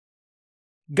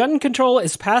Gun control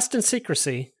is passed in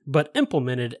secrecy, but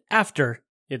implemented after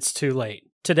it's too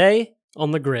late. Today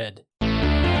on The Grid. The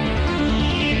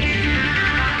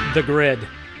Grid,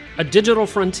 a digital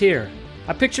frontier.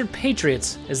 I pictured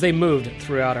patriots as they moved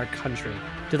throughout our country.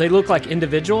 Do they look like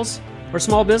individuals or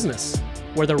small business?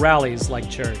 Were the rallies like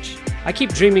church? I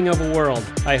keep dreaming of a world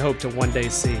I hope to one day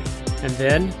see. And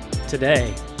then,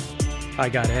 today, I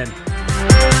got in.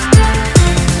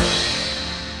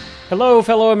 Hello,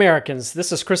 fellow Americans.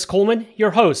 This is Chris Coleman,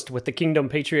 your host with the Kingdom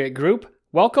Patriot Group.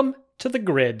 Welcome to The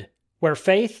Grid, where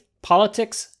faith,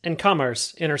 politics, and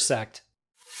commerce intersect.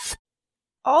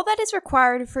 All that is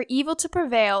required for evil to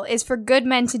prevail is for good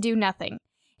men to do nothing.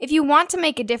 If you want to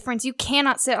make a difference, you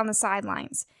cannot sit on the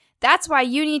sidelines. That's why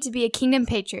you need to be a Kingdom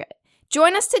Patriot.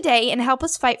 Join us today and help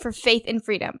us fight for faith and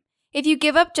freedom. If you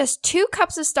give up just 2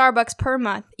 cups of Starbucks per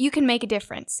month, you can make a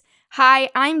difference. Hi,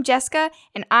 I'm Jessica,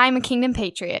 and I'm a Kingdom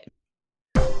Patriot.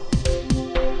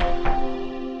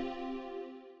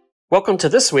 Welcome to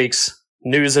this week's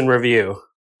News and Review,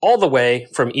 all the way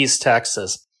from East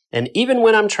Texas. And even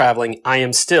when I'm traveling, I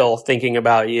am still thinking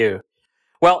about you.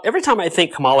 Well, every time I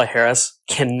think Kamala Harris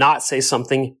cannot say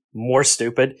something more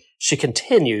stupid, she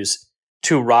continues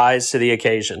to rise to the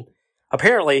occasion.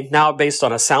 Apparently, now based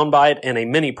on a soundbite and a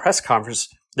mini press conference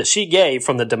that she gave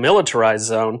from the demilitarized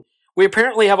zone, we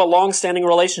apparently have a long-standing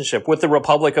relationship with the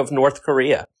Republic of North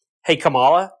Korea. Hey,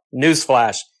 Kamala,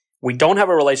 newsflash, we don't have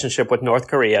a relationship with North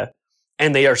Korea,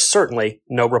 and they are certainly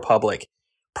no republic.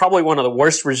 Probably one of the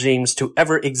worst regimes to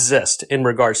ever exist in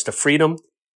regards to freedom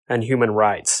and human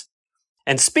rights.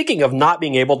 And speaking of not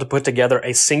being able to put together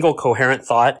a single coherent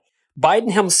thought,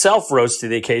 Biden himself rose to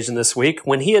the occasion this week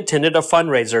when he attended a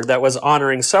fundraiser that was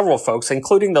honoring several folks,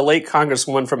 including the late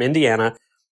Congresswoman from Indiana,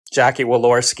 Jackie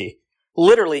Walorski.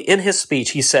 Literally, in his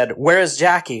speech, he said, "Where is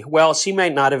Jackie? Well, she may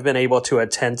not have been able to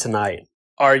attend tonight."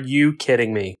 Are you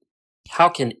kidding me? How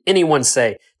can anyone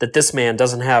say that this man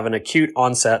doesn't have an acute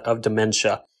onset of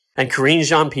dementia? And Karine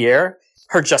Jean-Pierre,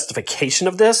 her justification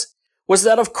of this was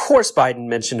that of course Biden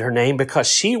mentioned her name because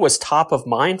she was top of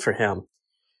mind for him.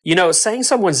 You know, saying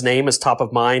someone's name is top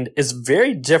of mind is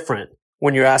very different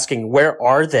when you're asking where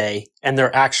are they and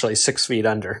they're actually 6 feet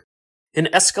under. In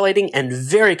escalating and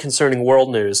very concerning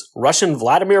world news, Russian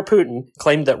Vladimir Putin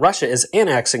claimed that Russia is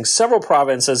annexing several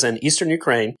provinces in eastern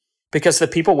Ukraine because the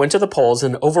people went to the polls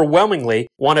and overwhelmingly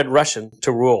wanted Russian to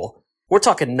rule. We're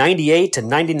talking 98 to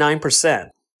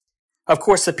 99%. Of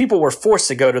course, the people were forced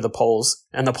to go to the polls,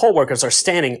 and the poll workers are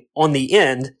standing on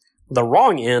the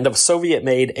wrong end of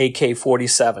Soviet-made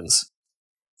AK-47s.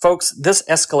 Folks, this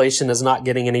escalation is not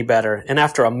getting any better, and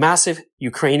after a massive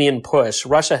Ukrainian push,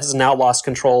 Russia has now lost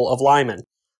control of Lyman.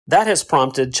 That has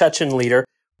prompted Chechen leader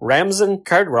Ramzan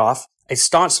Kadyrov, a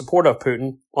staunch supporter of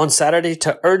Putin, on Saturday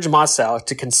to urge Moscow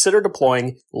to consider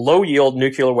deploying low-yield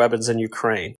nuclear weapons in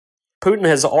Ukraine. Putin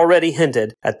has already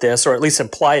hinted at this, or at least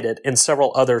implied it, in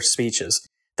several other speeches.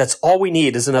 That's all we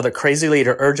need is another crazy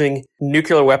leader urging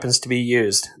nuclear weapons to be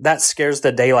used. That scares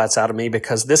the daylights out of me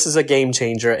because this is a game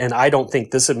changer, and I don't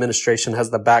think this administration has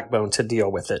the backbone to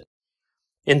deal with it.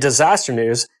 In disaster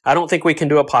news, I don't think we can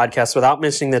do a podcast without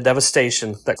mentioning the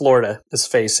devastation that Florida is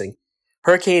facing.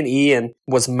 Hurricane Ian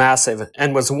was massive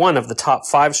and was one of the top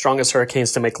 5 strongest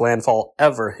hurricanes to make landfall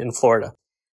ever in Florida.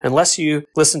 Unless you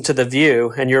listen to The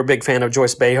View and you're a big fan of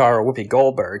Joyce Behar or Whoopi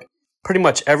Goldberg, pretty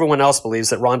much everyone else believes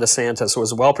that Ron DeSantis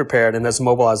was well prepared and has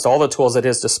mobilized all the tools at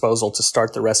his disposal to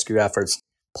start the rescue efforts.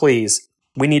 Please,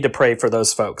 we need to pray for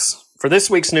those folks. For this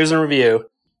week's News and Review,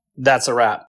 that's a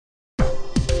wrap.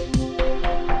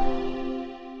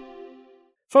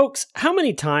 Folks, how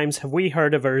many times have we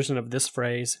heard a version of this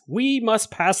phrase, "We must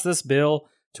pass this bill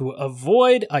to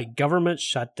avoid a government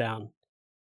shutdown"?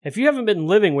 If you haven't been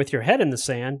living with your head in the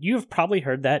sand, you've probably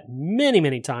heard that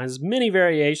many times, many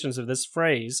variations of this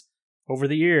phrase over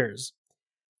the years.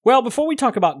 Well, before we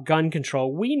talk about gun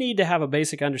control, we need to have a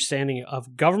basic understanding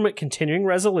of government continuing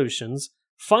resolutions,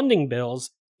 funding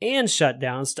bills, and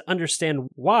shutdowns to understand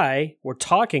why we're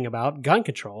talking about gun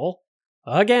control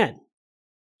again.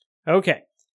 Okay.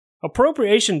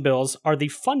 Appropriation bills are the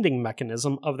funding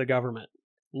mechanism of the government.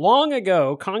 Long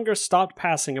ago, Congress stopped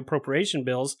passing appropriation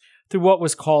bills through what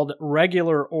was called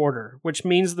regular order, which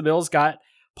means the bills got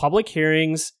public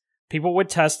hearings, people would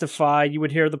testify, you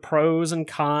would hear the pros and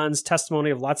cons,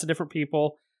 testimony of lots of different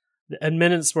people. The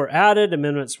amendments were added,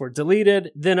 amendments were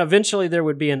deleted, then eventually there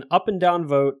would be an up and down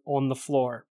vote on the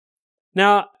floor.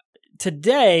 Now,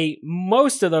 today,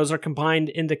 most of those are combined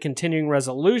into continuing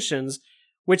resolutions,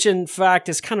 which in fact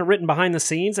is kind of written behind the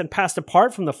scenes and passed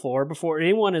apart from the floor before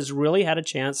anyone has really had a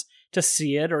chance to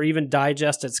see it or even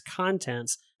digest its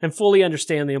contents and fully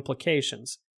understand the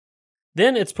implications.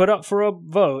 Then it's put up for a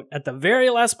vote at the very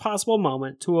last possible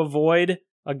moment to avoid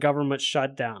a government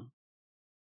shutdown.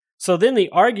 So then the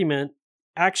argument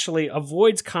actually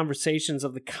avoids conversations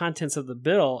of the contents of the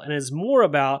bill and is more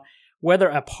about whether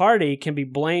a party can be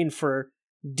blamed for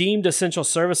deemed essential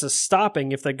services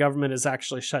stopping if the government is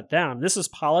actually shut down. This is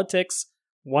politics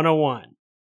 101.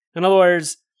 In other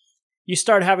words, you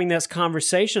start having this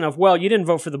conversation of, well, you didn't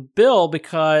vote for the bill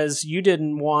because you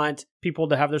didn't want people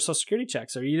to have their Social Security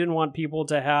checks, or you didn't want people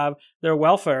to have their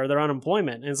welfare or their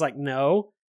unemployment. And it's like,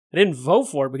 no, I didn't vote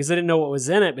for it because I didn't know what was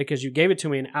in it, because you gave it to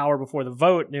me an hour before the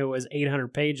vote and it was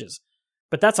 800 pages.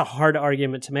 But that's a hard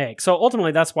argument to make. So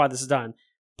ultimately, that's why this is done.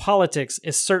 Politics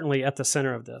is certainly at the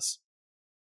center of this.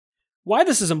 Why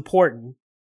this is important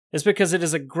is because it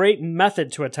is a great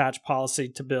method to attach policy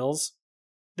to bills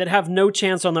that have no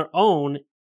chance on their own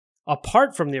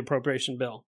apart from the appropriation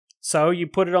bill. So you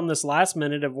put it on this last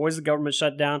minute, avoids the government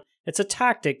shutdown. It's a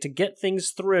tactic to get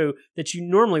things through that you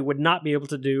normally would not be able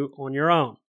to do on your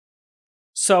own.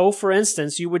 So, for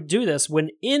instance, you would do this with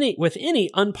any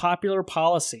unpopular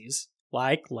policies,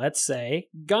 like, let's say,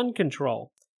 gun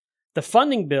control. The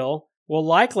funding bill will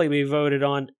likely be voted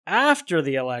on after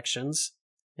the elections,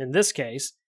 in this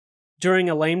case, during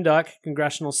a lame duck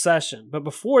congressional session, but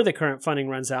before the current funding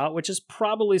runs out, which is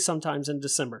probably sometimes in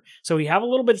December. So we have a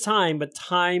little bit of time, but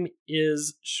time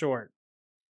is short.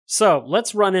 So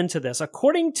let's run into this.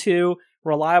 According to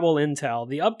reliable intel,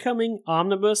 the upcoming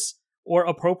omnibus or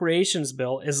appropriations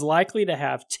bill is likely to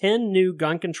have 10 new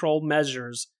gun control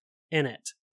measures in it.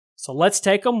 So let's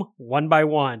take them one by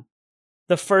one.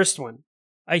 The first one,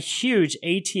 a huge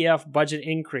ATF budget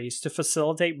increase to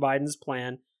facilitate Biden's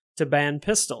plan to ban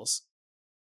pistols.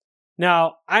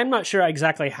 Now, I'm not sure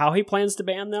exactly how he plans to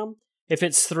ban them, if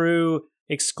it's through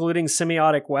excluding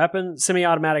semi-automatic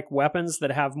weapons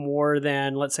that have more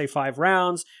than, let's say, 5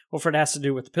 rounds, or if it has to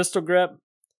do with the pistol grip.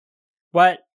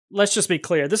 But let's just be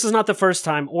clear, this is not the first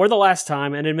time or the last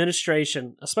time an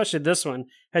administration, especially this one,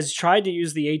 has tried to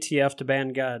use the ATF to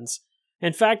ban guns.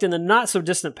 In fact, in the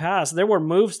not-so-distant past, there were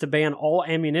moves to ban all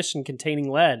ammunition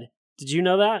containing lead. Did you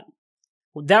know that?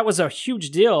 Well, that was a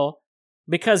huge deal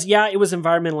because, yeah, it was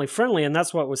environmentally friendly, and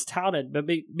that's what was touted, but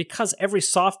because every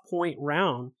soft point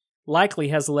round likely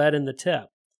has lead in the tip.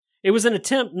 It was an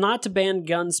attempt not to ban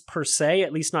guns per se,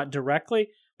 at least not directly,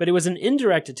 but it was an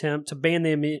indirect attempt to ban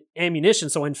the ammunition,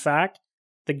 so in fact,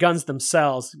 the guns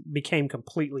themselves became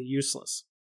completely useless.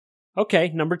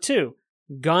 Okay, number 2,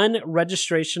 gun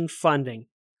registration funding.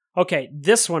 Okay,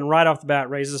 this one right off the bat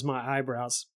raises my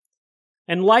eyebrows.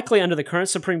 And likely under the current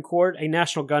Supreme Court, a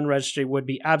national gun registry would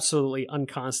be absolutely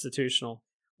unconstitutional.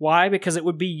 Why? Because it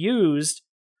would be used,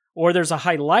 or there's a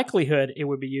high likelihood it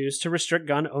would be used, to restrict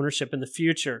gun ownership in the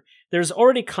future. There's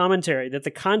already commentary that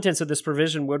the contents of this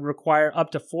provision would require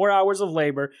up to 4 hours of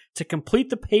labor to complete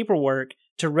the paperwork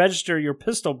to register your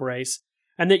pistol brace,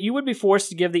 and that you would be forced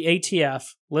to give the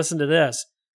ATF, listen to this,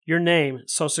 your name,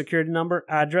 social security number,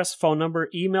 address, phone number,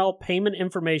 email, payment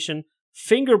information,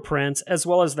 fingerprints, as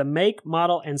well as the make,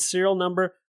 model, and serial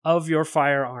number of your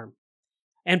firearm,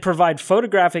 and provide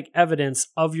photographic evidence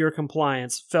of your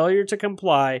compliance. Failure to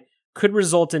comply could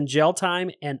result in jail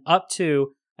time and up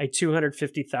to a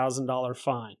 $250,000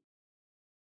 fine.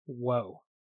 Whoa.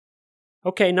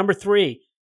 Okay, number 3,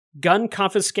 gun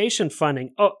confiscation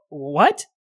funding. Oh, what?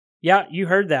 Yeah, you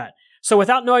heard that. So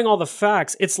without knowing all the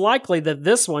facts, it's likely that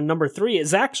this one, number 3,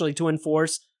 is actually to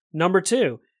enforce number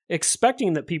 2,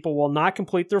 expecting that people will not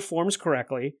complete their forms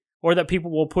correctly, or that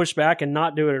people will push back and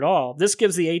not do it at all. This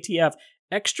gives the ATF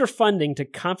extra funding to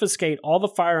confiscate all the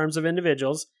firearms of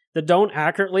individuals that don't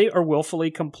accurately or willfully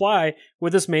comply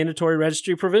with this mandatory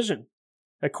registry provision.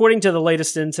 According to the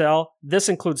latest intel, this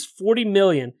includes $40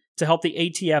 million to help the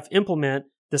ATF implement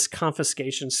this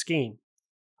confiscation scheme.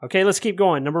 Okay, let's keep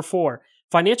going. Number 4,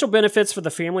 financial benefits for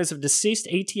the families of deceased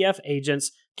ATF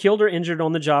agents killed or injured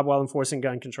on the job while enforcing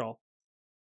gun control.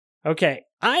 Okay,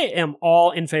 I am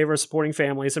all in favor of supporting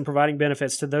families and providing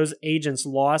benefits to those agents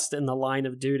lost in the line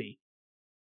of duty.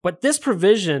 But this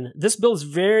provision, this bill is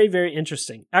very, very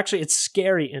interesting. Actually, it's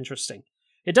scary interesting.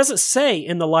 It doesn't say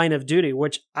in the line of duty,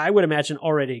 which I would imagine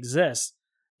already exists.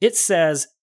 It says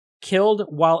killed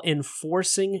while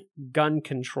enforcing gun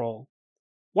control.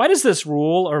 Why does this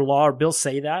rule or law or bill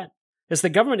say that? Is the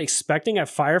government expecting a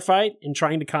firefight in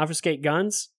trying to confiscate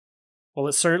guns? Well,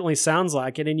 it certainly sounds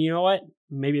like it, and you know what?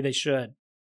 Maybe they should.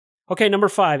 Okay, number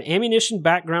 5, ammunition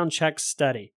background check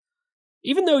study.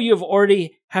 Even though you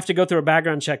already have to go through a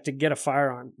background check to get a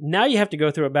firearm, now you have to go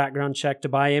through a background check to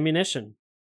buy ammunition.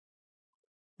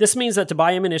 This means that to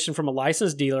buy ammunition from a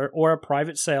licensed dealer or a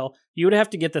private sale, you would have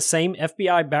to get the same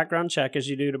FBI background check as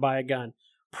you do to buy a gun.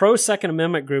 pro-Second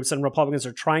Amendment groups and Republicans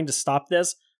are trying to stop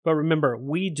this, but remember,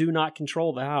 we do not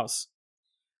control the House.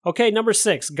 Okay, number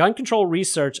 6, gun control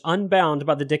research unbound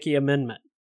by the Dickey Amendment.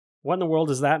 What in the world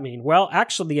does that mean? Well,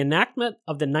 actually, the enactment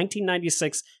of the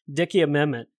 1996 Dickey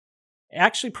Amendment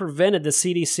actually prevented the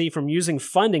CDC from using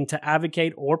funding to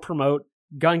advocate or promote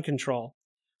gun control.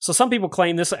 So some people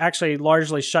claim this actually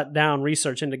largely shut down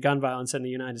research into gun violence in the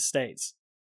United States.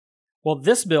 Well,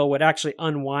 this bill would actually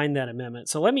unwind that amendment.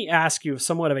 So let me ask you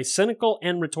somewhat of a cynical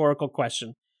and rhetorical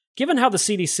question. Given how the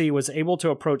CDC was able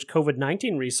to approach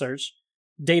COVID-19 research,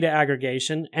 data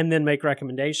aggregation, and then make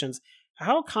recommendations,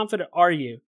 how confident are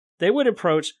you they would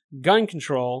approach gun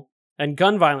control and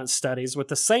gun violence studies with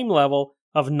the same level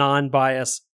of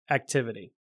non-bias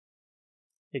activity?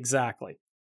 Exactly.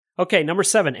 Okay, number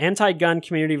 7, anti-gun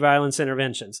community violence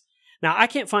interventions. Now, I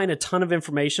can't find a ton of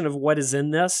information of what is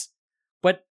in this,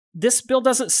 but this bill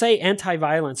doesn't say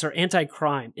anti-violence or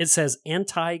anti-crime. It says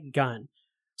anti-gun.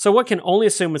 So one can only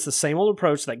assume it's the same old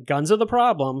approach that guns are the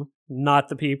problem, not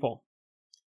the people.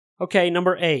 Okay,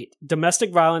 number 8,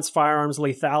 domestic violence firearms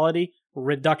lethality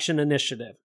reduction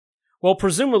initiative. Well,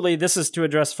 presumably this is to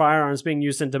address firearms being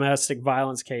used in domestic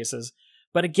violence cases.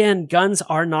 But again, guns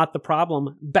are not the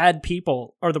problem. Bad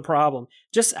people are the problem.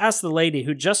 Just ask the lady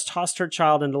who just tossed her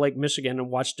child into Lake Michigan and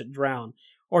watched it drown,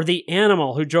 or the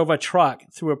animal who drove a truck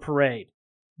through a parade.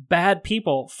 Bad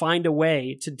people find a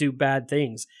way to do bad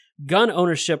things. Gun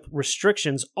ownership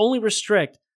restrictions only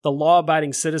restrict the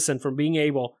law-abiding citizen from being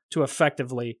able to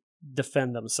effectively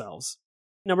defend themselves.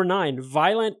 Number 9,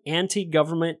 violent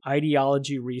anti-government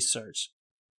ideology research.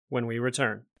 When we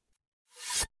return.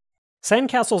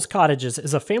 Sandcastles Cottages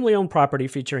is a family-owned property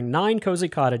featuring 9 cozy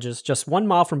cottages just 1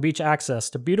 mile from beach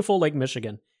access to beautiful Lake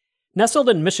Michigan. Nestled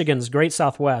in Michigan's Great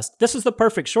Southwest, this is the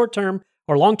perfect short-term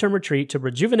or long-term retreat to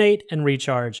rejuvenate and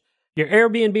recharge. Your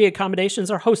Airbnb accommodations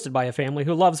are hosted by a family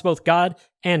who loves both God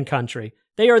and country.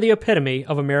 They are the epitome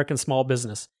of American small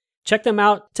business. Check them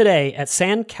out today at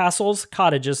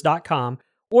sandcastlescottages.com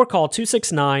or call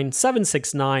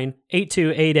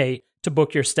 269-769-8288 to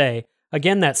book your stay.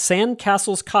 Again, that's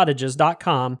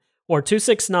sandcastlescottages.com or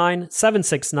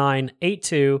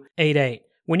 269-769-8288.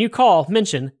 When you call,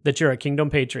 mention that you're a Kingdom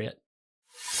Patriot.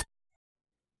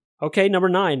 Okay, number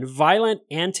 9, violent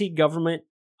anti-government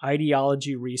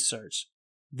ideology research.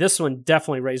 This one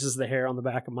definitely raises the hair on the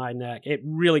back of my neck. It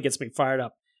really gets me fired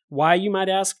up. Why, you might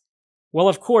ask? Well,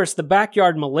 of course, the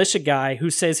backyard militia guy who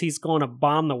says he's going to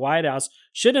bomb the White House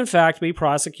should in fact be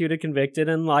prosecuted, convicted,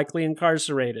 and likely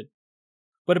incarcerated.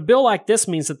 But a bill like this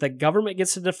means that the government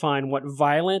gets to define what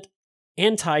violent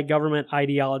anti-government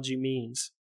ideology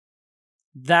means.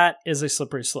 That is a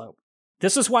slippery slope.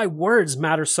 This is why words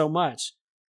matter so much.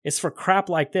 It's for crap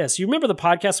like this. You remember the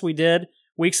podcast we did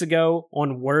weeks ago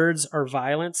on words or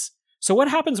violence? So what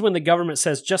happens when the government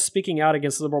says just speaking out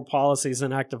against liberal policies is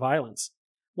an act of violence?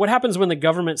 What happens when the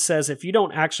government says if you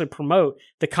don't actually promote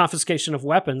the confiscation of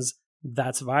weapons,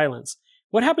 that's violence?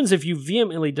 What happens if you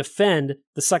vehemently defend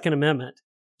the Second Amendment?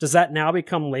 Does that now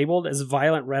become labeled as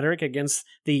violent rhetoric against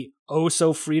the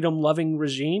oh-so-freedom-loving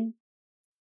regime?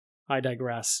 I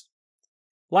digress.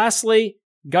 Lastly,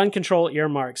 gun control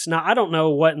earmarks. Now, I don't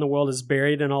know what in the world is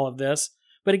buried in all of this,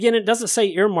 but again, it doesn't say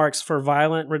earmarks for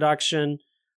violent reduction.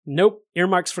 Nope,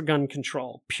 earmarks for gun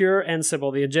control. Pure and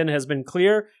simple. The agenda has been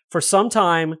clear for some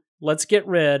time. Let's get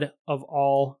rid of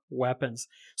all weapons.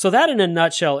 So that, in a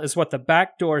nutshell, is what the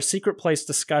backdoor secret place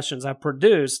discussions have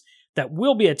produced that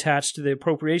will be attached to the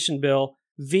appropriation bill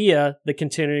via the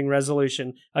continuing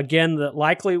resolution. Again, that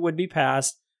likely would be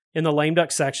passed in the lame duck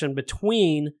section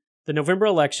between the November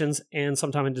elections and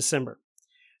sometime in December.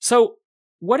 So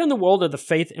what in the world are the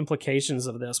faith implications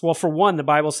of this? Well, for one, the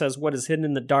Bible says what is hidden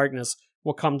in the darkness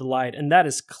will come to light, and that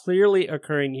is clearly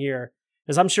occurring here,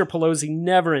 as I'm sure Pelosi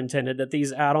never intended that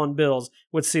these add-on bills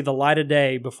would see the light of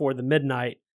day before the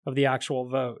midnight of the actual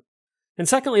vote. And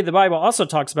secondly, the Bible also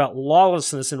talks about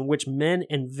lawlessness in which men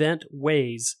invent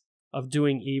ways of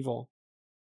doing evil.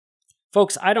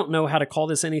 Folks, I don't know how to call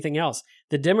this anything else.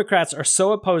 The Democrats are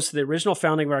so opposed to the original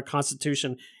founding of our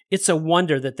Constitution, it's a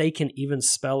wonder that they can even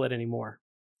spell it anymore.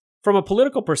 From a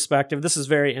political perspective, this is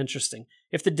very interesting.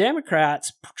 If the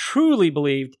Democrats truly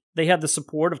believed they had the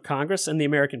support of Congress and the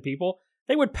American people,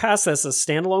 they would pass this as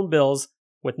standalone bills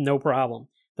with no problem.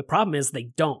 The problem is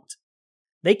they don't.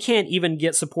 They can't even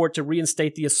get support to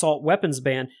reinstate the assault weapons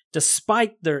ban,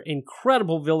 despite their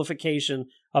incredible vilification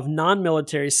of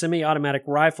non-military semi-automatic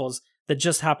rifles that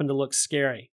just happen to look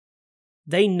scary.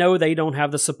 They know they don't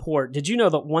have the support. Did you know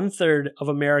that 1/3 of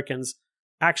Americans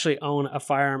actually own a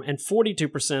firearm, and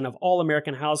 42% of all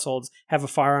American households have a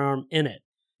firearm in it?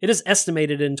 It is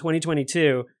estimated in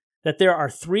 2022 that there are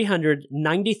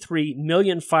 393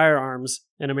 million firearms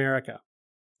in America.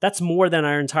 That's more than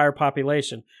our entire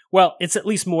population. Well, it's at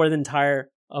least more than entire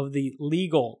of the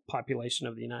legal population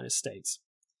of the United States.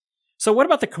 So what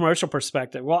about the commercial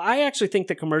perspective? Well, I actually think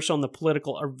the commercial and the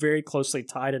political are very closely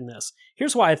tied in this.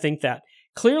 Here's why I think that.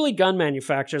 Clearly, gun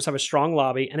manufacturers have a strong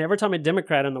lobby, and every time a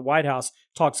Democrat in the White House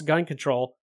talks gun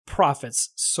control,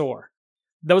 profits soar.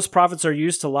 Those profits are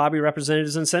used to lobby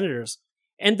representatives and senators.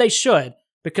 And they should,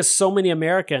 because so many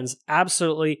Americans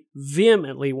absolutely,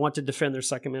 vehemently want to defend their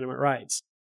Second Amendment rights.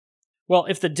 Well,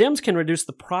 if the Dems can reduce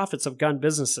the profits of gun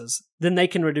businesses, then they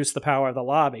can reduce the power of the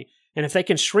lobby. And if they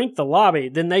can shrink the lobby,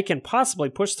 then they can possibly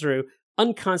push through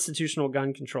unconstitutional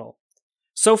gun control.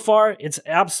 So far, it's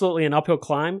absolutely an uphill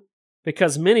climb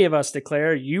because many of us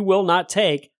declare, "You will not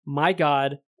take my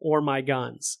God or my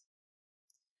guns."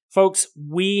 Folks,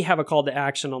 we have a call to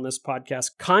action on this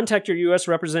podcast. Contact your U.S.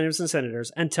 representatives and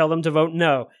senators and tell them to vote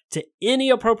no to any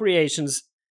appropriations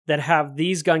that have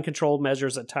these gun control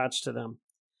measures attached to them.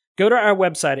 Go to our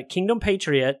website at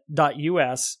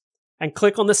kingdompatriot.us and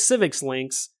click on the civics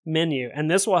links menu,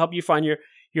 and this will help you find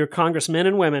your congressmen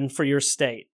and women for your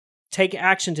state. Take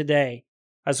action today,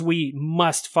 as we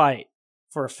must fight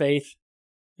for faith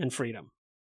and freedom.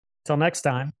 Till next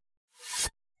time.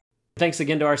 Thanks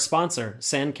again to our sponsor,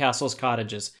 Sandcastles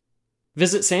Cottages.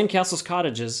 Visit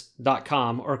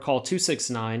sandcastlescottages.com or call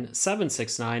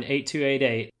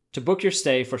 269-769-8288 to book your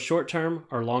stay for short-term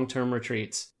or long-term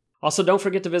retreats. Also, don't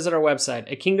forget to visit our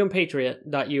website at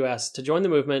kingdompatriot.us to join the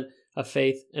movement of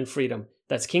faith and freedom.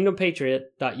 That's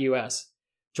kingdompatriot.us.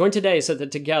 Join today so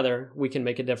that together we can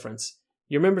make a difference.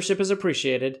 Your membership is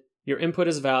appreciated, your input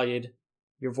is valued,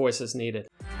 your voice is needed.